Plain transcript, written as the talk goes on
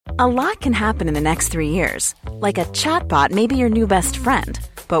A lot can happen in the next 3 years. Like a chatbot may be your new best friend.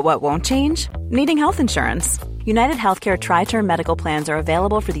 But what won't change? Needing health insurance. United Healthcare Tri-Term Medical Plans are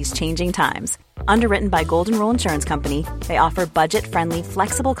available for these changing times. Underwritten by Golden Rule Insurance Company, they offer budget-friendly,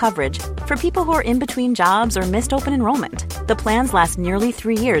 flexible coverage for people who are in between jobs or missed open enrollment. The plans last nearly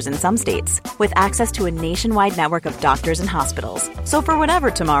 3 years in some states, with access to a nationwide network of doctors and hospitals. So for whatever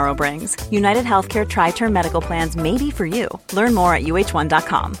tomorrow brings, United Healthcare Tri-Term Medical Plans may be for you. Learn more at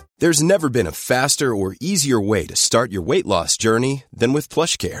uh1.com. There's never been a faster or easier way to start your weight loss journey than with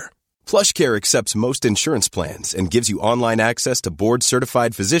PlushCare. PlushCare accepts most insurance plans and gives you online access to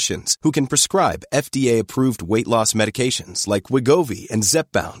board-certified physicians who can prescribe FDA-approved weight loss medications like Wegovy and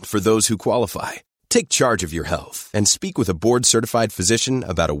Zepbound for those who qualify. Take charge of your health and speak with a board-certified physician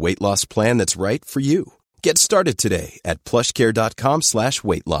about a weight loss plan that's right for you. Get started today at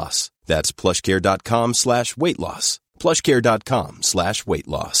plushcare.com/weight loss. That's plushcare.com/weight loss. plushcare.com/weight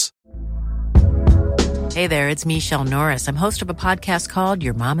loss. Hey there, it's Michelle Norris. I'm host of a podcast called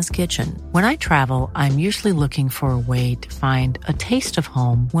Your Mama's Kitchen. When I travel, I'm usually looking for a way to find a taste of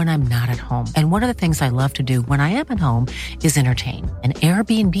home when I'm not at home. And one of the things I love to do when I am at home is entertain. And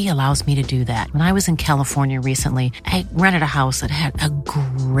Airbnb allows me to do that. When I was in California recently, I rented a house that had a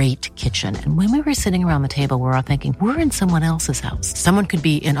great kitchen. And when we were sitting around the table, we were all thinking, we're in someone else's house. Someone could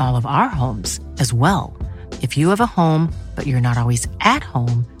be in all of our homes as well. If you have a home, but you're not always at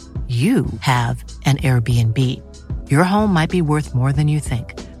home, you have an Airbnb. Your home might be worth more than you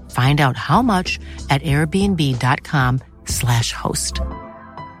think. Find out how much at airbnb.com/host.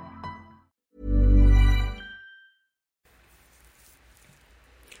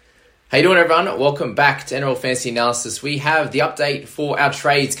 How you doing, everyone? Welcome back to NRL Fantasy Analysis. We have the update for our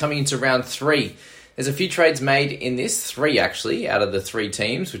trades coming into round 3. There's a few trades made in this, 3 actually, out of the 3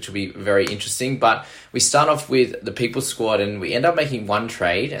 teams, which will be very interesting. But we start off with the People squad, and we end up making one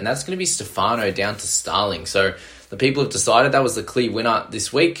trade, and that's going to be Stefano down to Starling. So the People have decided that was the clear winner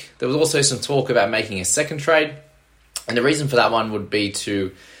this week. There was also some talk about making a second trade, and the reason for that one would be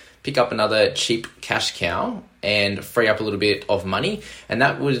to pick up another cheap cash cow and free up a little bit of money, and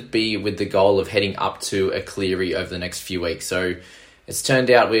that would be with the goal of heading up to a Cleary over the next few weeks. So it's turned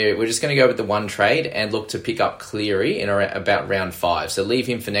out we're just going to go with the one trade and look to pick up Cleary in about round 5. So leave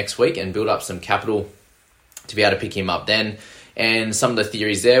him for next week and build up some capital to be able to pick him up then. And some of the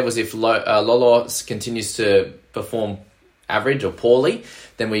theories there was if Lolo continues to perform average or poorly,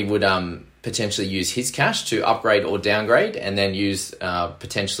 then we would potentially use his cash to upgrade or downgrade, and then use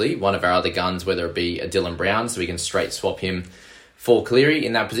potentially one of our other guns, whether it be a Dylan Brown, so we can straight swap him for Cleary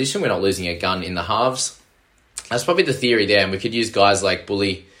in that position. We're not losing a gun in the halves. That's probably the theory there, and we could use guys like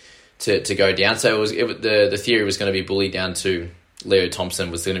Bully to go down. So the theory was going to be Bully down to Leo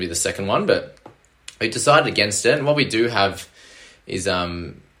Thompson was going to be the second one, but we decided against it. And what we do have is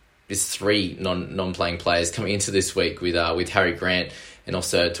 3 non-playing players coming into this week with Harry Grant and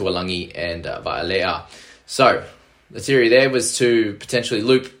also Tuolangi and Vailea. So the theory there was to potentially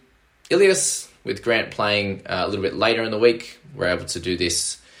loop Ilias with Grant playing a little bit later in the week. We're able to do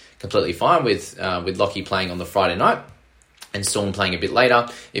this completely fine with Lockie playing on the Friday night and Storm playing a bit later.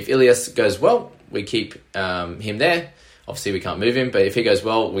 If Ilias goes well, we keep him there. Obviously, we can't move him, but if he goes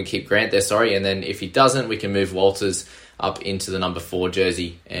well, we keep Grant there, and then if he doesn't, we can move Walters up into the number 4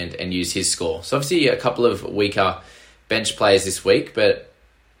 jersey and use his score. So obviously a couple of weaker bench players this week, but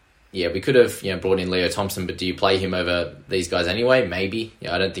yeah, we could have brought in Leo Thompson, but do you play him over these guys anyway? Maybe.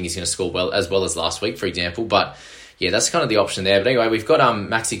 I don't think he's going to score as well as last week, for example, but yeah, that's kind of the option there. But anyway, we've got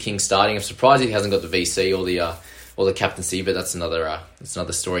Maxi King starting. I'm surprised he hasn't got the VC or the captaincy, but that's another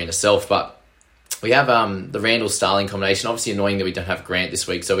story in itself. But we have the Randall Starling combination. Obviously annoying that we don't have Grant this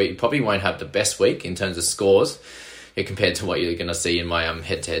week, so we probably won't have the best week in terms of scores compared to what you're going to see in my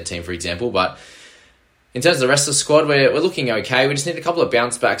head-to-head team, for example. But in terms of the rest of the squad, we're looking okay. We just need a couple of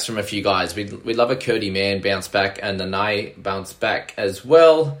bounce backs from a few guys. We'd love a Curdy Mann bounce back and the Nye bounce back as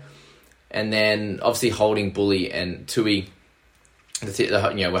well. And then obviously holding Bully and Tui.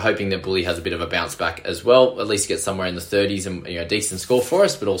 We're hoping that Bully has a bit of a bounce back as well, at least get somewhere in the 30s and a decent score for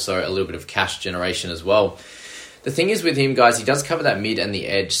us, but also a little bit of cash generation as well. The thing is with him, guys, he does cover that mid and the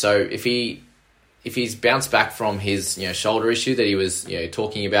edge. So if he's bounced back from his shoulder issue that he was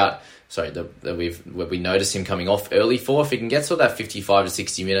talking about, that we noticed him coming off early for, if he can get sort of that 55 to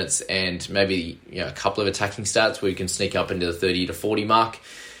 60 minutes and maybe a couple of attacking stats where we can sneak up into the 30 to 40 mark,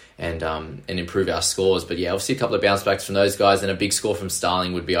 and improve our scores. But yeah, obviously a couple of bounce backs from those guys and a big score from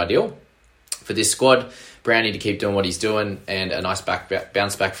Starling would be ideal for this squad. Brownie to keep doing what he's doing, and a nice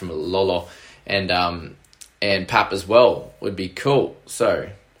bounce back from Lolo and Pap as well would be cool. So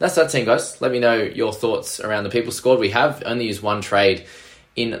that's that team, guys. Let me know your thoughts around the People squad. We have only used one trade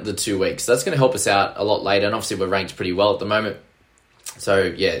in the 2 weeks. So that's going to help us out a lot later. And obviously we're ranked pretty well at the moment. So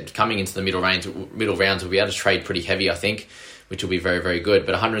yeah, coming into the middle rounds, we'll be able to trade pretty heavy, I think, which will be very, very good.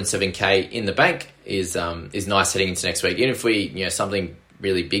 But 107k in the bank is nice heading into next week. Even if we, something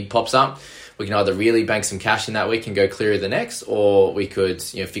really big pops up, we can either really bank some cash in that week and go clear of the next, or we could,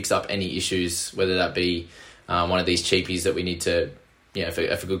 fix up any issues, whether that be one of these cheapies that we need to,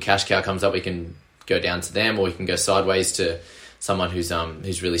 if a good cash cow comes up, we can go down to them, or we can go sideways to someone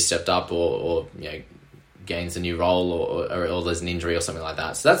who's really stepped up, or gains a new role, or there's an injury or something like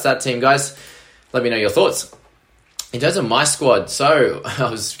that. So that's that team, guys. Let me know your thoughts. In terms of my squad, so I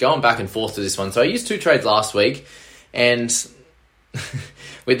was going back and forth to this one. So I used 2 trades last week, and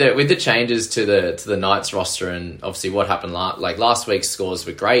with the changes to the Knights roster, and obviously what happened last week's scores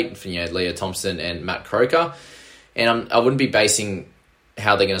were great for Leo Thompson and Matt Croker, and I wouldn't be basing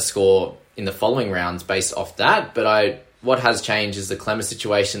how they're going to score in the following rounds based off that, but what has changed is the Clemmer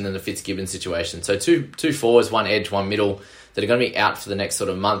situation and the Fitzgibbon situation. So two forwards, one edge, one middle, that are going to be out for the next sort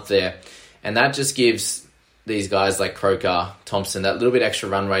of month there, and that just gives these guys like Croker, Thompson, that little bit extra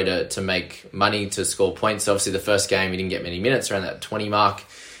run rate to make money, to score points. So obviously the first game he didn't get many minutes, around that 20 mark,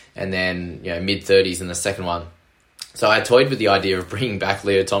 and then mid-30s in the second one. So I toyed with the idea of bringing back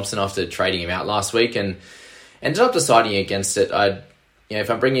Leo Thompson after trading him out last week, and ended up deciding against it.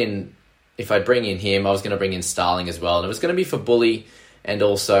 If I bring in him, I was going to bring in Starling as well, and it was going to be for Bully and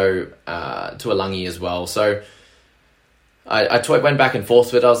also Tuolangi as well. So I went back and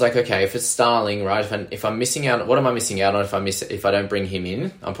forth with it. I was like, okay, if it's Starling, right? If I'm missing out, what am I missing out on if I don't bring him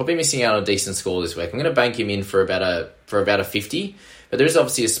in? I'm probably missing out on a decent score this week. I'm going to bank him in for about a 50, but there is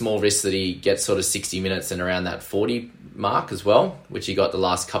obviously a small risk that he gets sort of 60 minutes and around that 40 mark as well, which he got the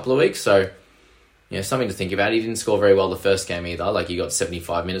last couple of weeks. So something to think about. He didn't score very well the first game either. Like, he got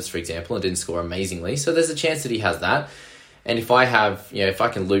 75 minutes, for example, and didn't score amazingly. So there's a chance that he has that. And if I have, if I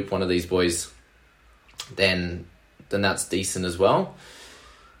can loop one of these boys, then that's decent as well.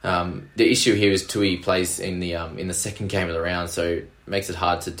 The issue here is Tui plays in the second game of the round, so it makes it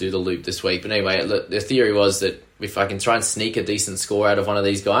hard to do the loop this week. But anyway, the theory was that if I can try and sneak a decent score out of one of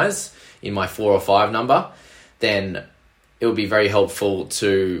these guys in my 4 or 5 number, then it would be very helpful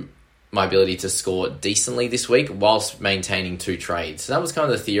to my ability to score decently this week whilst maintaining 2 trades. So that was kind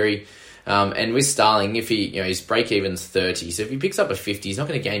of the theory. And with Starling, if he, his break even's 30, so if he picks up a 50, he's not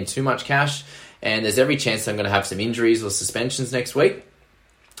going to gain too much cash. And there's every chance I'm going to have some injuries or suspensions next week.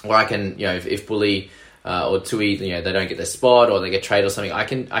 Or I can, if Bully or Tui, they don't get their spot or they get traded or something, I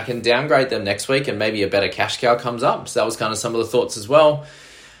can downgrade them next week and maybe a better cash cow comes up. So that was kind of some of the thoughts as well.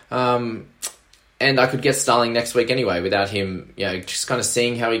 And I could get Starling next week anyway without him, just kind of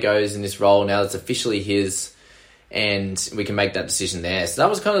seeing how he goes in this role now that's officially his, and we can make that decision there. So that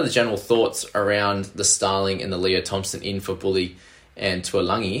was kind of the general thoughts around the Starling and the Leo Thompson in for Bully and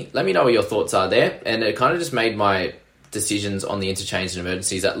Tuolangi. Let me know what your thoughts are there. And it kind of just made my decisions on the interchange and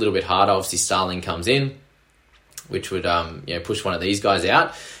emergencies that little bit harder. Obviously, Starling comes in, which would push one of these guys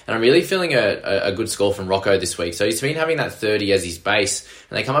out. And I'm really feeling a good score from Rocco this week. So he's been having that 30 as his base,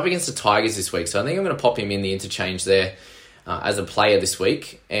 and they come up against the Tigers this week. So I think I'm going to pop him in the interchange there as a player this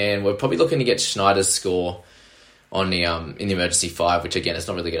week. And we're probably looking to get Schneider's score on the in the emergency 5, which again, it's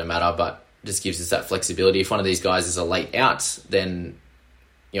not really going to matter, but just gives us that flexibility. If one of these guys is a late out, then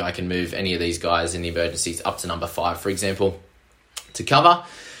I can move any of these guys in the emergencies up to number 5, for example, to cover.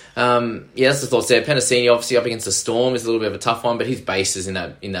 That's the thoughts there. Penasini obviously up against the Storm is a little bit of a tough one, but his base is in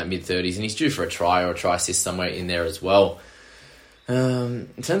that mid-30s, and he's due for a try or a try assist somewhere in there as well. In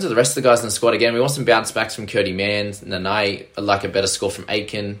terms of the rest of the guys in the squad, again, we want some bounce backs from Curdy Mann, Nanai. I'd like a better score from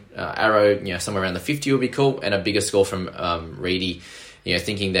Aitken, Arrow, somewhere around the 50 would be cool, and a bigger score from Reedy.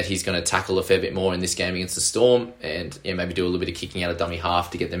 Thinking that he's going to tackle a fair bit more in this game against the Storm, and maybe do a little bit of kicking out of dummy half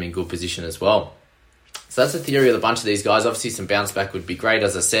to get them in good position as well. So that's the theory of a bunch of these guys. Obviously, some bounce back would be great.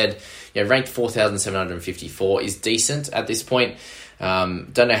 As I said, ranked 4,754 is decent at this point.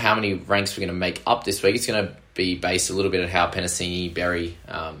 Don't know how many ranks we're going to make up this week. It's going to be based a little bit on how Penasini, Berry,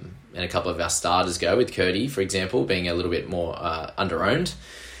 and a couple of our starters go, with Curdy, for example, being a little bit more under-owned,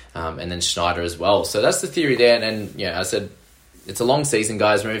 and then Schneider as well. So that's the theory there. And I said, it's a long season,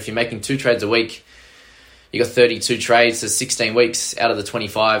 guys. Remember, if you're making 2 trades a week, you got 32 trades, so 16 weeks out of the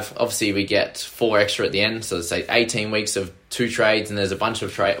 25. Obviously, we get 4 extra at the end, so let's say 18 weeks of 2 trades, and there's a bunch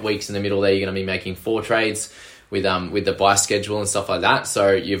of weeks in the middle there. You're going to be making 4 trades with the buy schedule and stuff like that.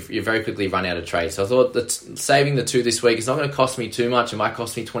 So you've very quickly run out of trades. So I thought that saving the 2 this week is not going to cost me too much. It might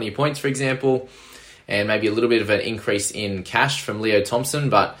cost me 20 points, for example, and maybe a little bit of an increase in cash from Leo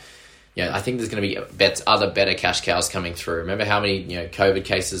Thompson, but I think there's going to be other better cash cows coming through. Remember how many COVID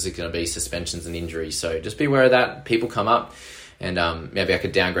cases are going to be, suspensions and injuries. So just be aware of that. People come up, And maybe I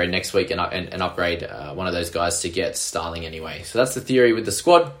could downgrade next week and upgrade one of those guys to get Starling anyway. So that's the theory with the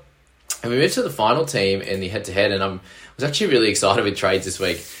squad. And we moved to the final team in the head-to-head, and I was actually really excited with trades this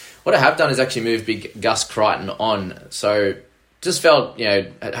week. What I have done is actually move big Gus Crichton on. So just felt,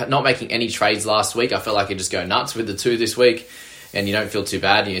 not making any trades last week, I felt like I could just go nuts with the 2 this week, and you don't feel too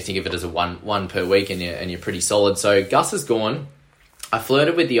bad. You think of it as a one per week, and you're pretty solid. So Gus is gone. I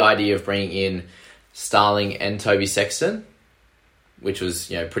flirted with the idea of bringing in Starling and Toby Sexton, which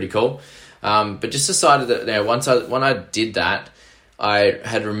was pretty cool. But just decided that when I did that, I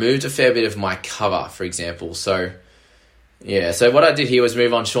had removed a fair bit of my cover, for example. So what I did here was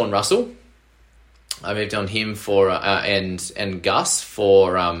move on Sean Russell. I moved on him for and Gus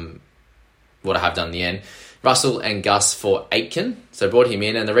for what I have done in the end. Russell and Gus for Aitken. So I brought him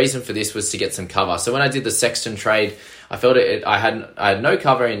in, and the reason for this was to get some cover. So when I did the Sexton trade, I felt I had no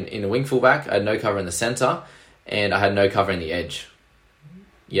cover in the wing fullback, I had no cover in the centre, and I had no cover in the edge.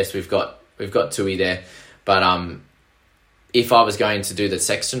 Yes, we've got Tui there, but if I was going to do the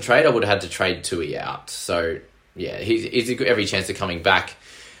Sexton trade, I would have had to trade Tui out. So yeah, he's every chance of coming back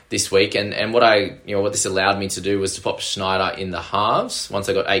this week. And what this allowed me to do was to pop Schneider in the halves once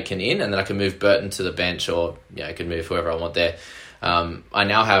I got Aitken in, and then I can move Burton to the bench, or I could move whoever I want there. I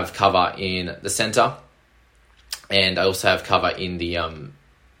now have cover in the centre, and I also have cover in the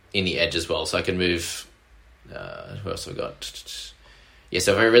edge as well. So I can move. Who else have I got? Yeah,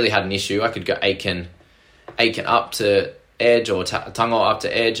 so if I really had an issue, I could go Aitken up to edge, or Tungo up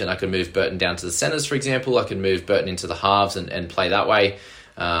to edge, and I could move Burton down to the centres, for example. I could move Burton into the halves and play that way.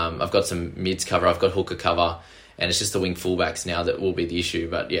 I've got some mids cover, I've got hooker cover, and it's just the wing fullbacks now that will be the issue.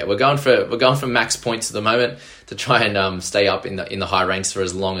 But yeah, we're going for max points at the moment to try and stay up in the high ranks for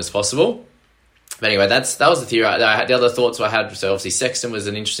as long as possible. But anyway, that was the theory. The other thoughts I had, so obviously Sexton was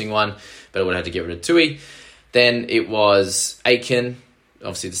an interesting one, but I would have had to get rid of Tui. Then it was Aitken,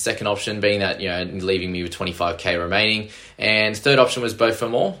 obviously the second option being that, leaving me with 25k remaining. And third option was Beau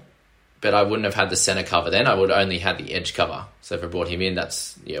Fermor, but I wouldn't have had the centre cover then. I would have only had the edge cover. So if I brought him in,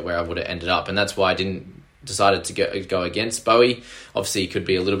 that's where I would have ended up. And that's why I decided to go against Bowie. Obviously, he could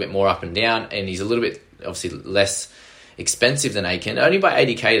be a little bit more up and down, and he's a little bit, obviously, less expensive than Aitken, only by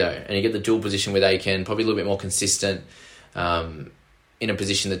 80k though. And you get the dual position with Aitken, probably a little bit more consistent in a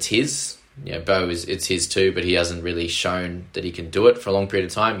position that's his. Bo it's his too, but he hasn't really shown that he can do it for a long period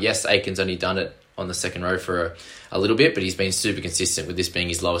of time. Yes, Aitken's only done it on the second row for a little bit, but he's been super consistent with this being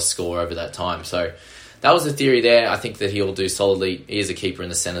his lowest score over that time. So that was the theory there. I think that he'll do solidly. He is a keeper in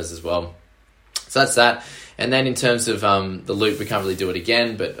the centres as well. So that's that. And then in terms of the loop, we can't really do it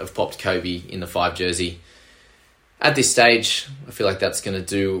again, but I've popped Kobe in the 5 jersey. At this stage, I feel like that's going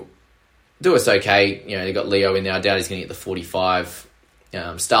to do us okay. They got Leo in there. I doubt he's going to get the 45.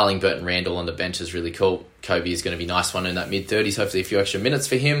 Starling, Burton, Randall on the bench is really cool. Kobe is going to be a nice one in that mid-30s. Hopefully a few extra minutes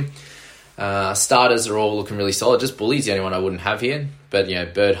for him. Starters are all looking really solid. Just Bully's the only one I wouldn't have here. But,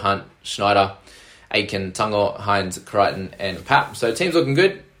 Bird, Hunt, Schneider, Aitken, Tungo, Hines, Crichton, and Pap. So team's looking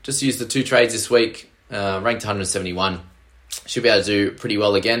good. Just used the 2 trades this week. Ranked 171. Should be able to do pretty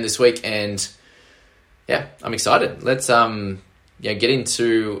well again this week. And, yeah, I'm excited. Let's get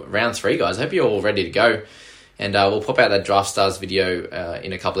into round 3, guys. I hope you're all ready to go. And we'll pop out that Draft Stars video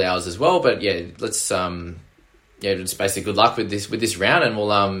in a couple of hours as well. But yeah, let's just basically good luck with this round. And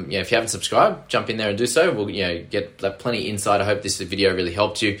we'll if you haven't subscribed, jump in there and do so. We'll get plenty of insight. I hope this video really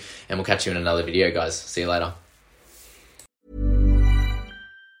helped you, and we'll catch you in another video, guys. See you later.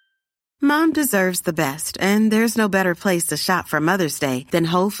 Mom deserves the best, and there's no better place to shop for Mother's Day than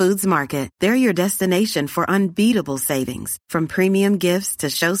Whole Foods Market. They're your destination for unbeatable savings, from premium gifts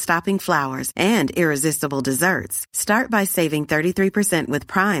to show-stopping flowers and irresistible desserts. Start by saving 33% with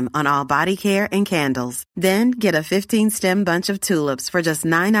Prime on all body care and candles. Then get a 15-stem bunch of tulips for just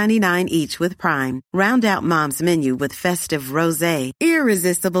 $9.99 each with Prime. Round out Mom's menu with festive rosé,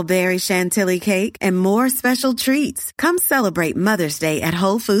 irresistible berry chantilly cake, and more special treats. Come celebrate Mother's Day at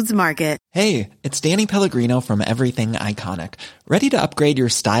Whole Foods Market. Hey, it's Danny Pellegrino from Everything Iconic. Ready to upgrade your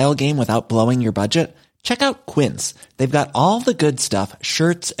style game without blowing your budget? Check out Quince. They've got all the good stuff,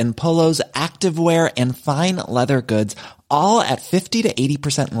 shirts and polos, activewear, and fine leather goods, all at 50 to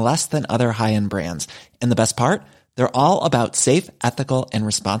 80% less than other high-end brands. And the best part? They're all about safe, ethical, and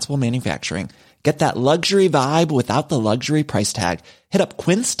responsible manufacturing. Get that luxury vibe without the luxury price tag. Hit up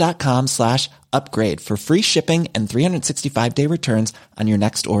quince.com/upgrade for free shipping and 365-day returns on your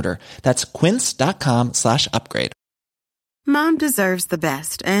next order. That's quince.com/upgrade. Mom deserves the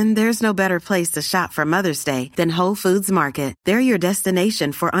best, and there's no better place to shop for Mother's Day than Whole Foods Market. They're your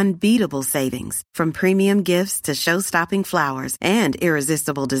destination for unbeatable savings, from premium gifts to show-stopping flowers and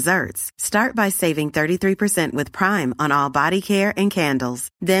irresistible desserts. Start by saving 33% with Prime on all body care and candles.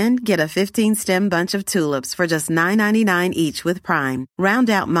 Then get a 15-stem bunch of tulips for just $9.99 each with Prime. Round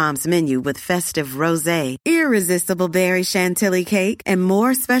out Mom's menu with festive rosé, irresistible berry chantilly cake, and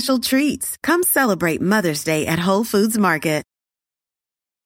more special treats. Come celebrate Mother's Day at Whole Foods Market.